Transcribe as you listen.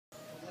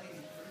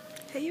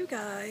Hey you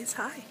guys,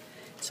 hi,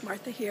 it's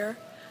Martha here.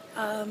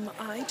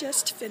 I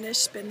just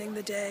finished spending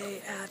the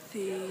day at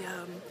the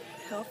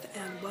Health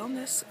and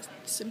Wellness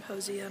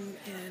Symposium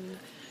in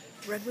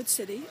Redwood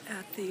City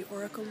at the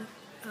Oracle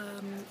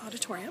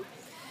Auditorium.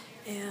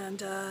 And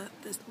the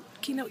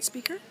keynote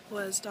speaker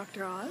was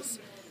Dr. Oz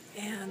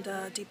and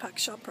Deepak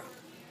Chopra,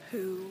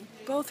 who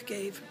both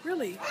gave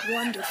really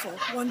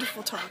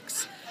wonderful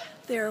talks.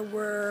 There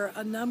were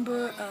a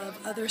number of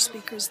other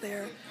speakers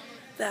there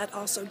that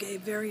also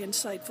gave very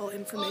insightful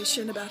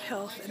information about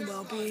health and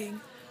well-being.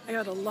 I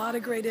got a lot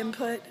of great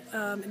input,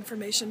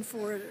 information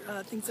for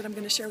things that I'm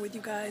going to share with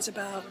you guys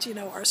about,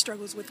 our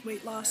struggles with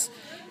weight loss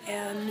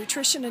and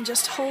nutrition and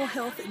just whole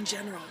health in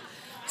general.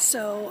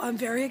 So I'm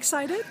very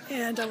excited,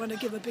 and I want to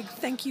give a big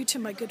thank you to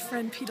my good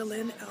friend Peter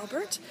Lynn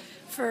Albert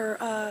for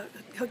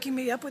hooking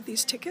me up with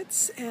these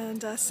tickets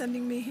and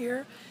sending me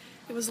here.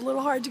 It was a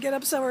little hard to get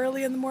up so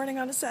early in the morning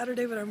on a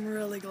Saturday, but I'm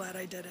really glad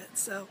I did it.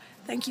 So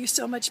thank you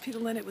so much, Peter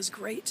Lynn. It was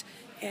great.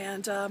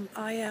 And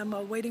I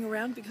am waiting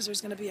around because there's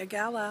going to be a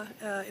gala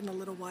in a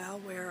little while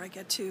where I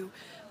get to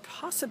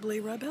possibly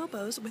rub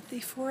elbows with the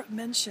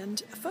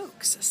aforementioned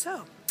folks.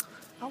 So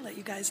I'll let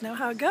you guys know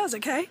how it goes,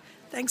 okay?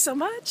 Thanks so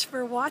much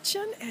for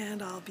watching,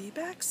 and I'll be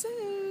back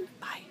soon.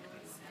 Bye.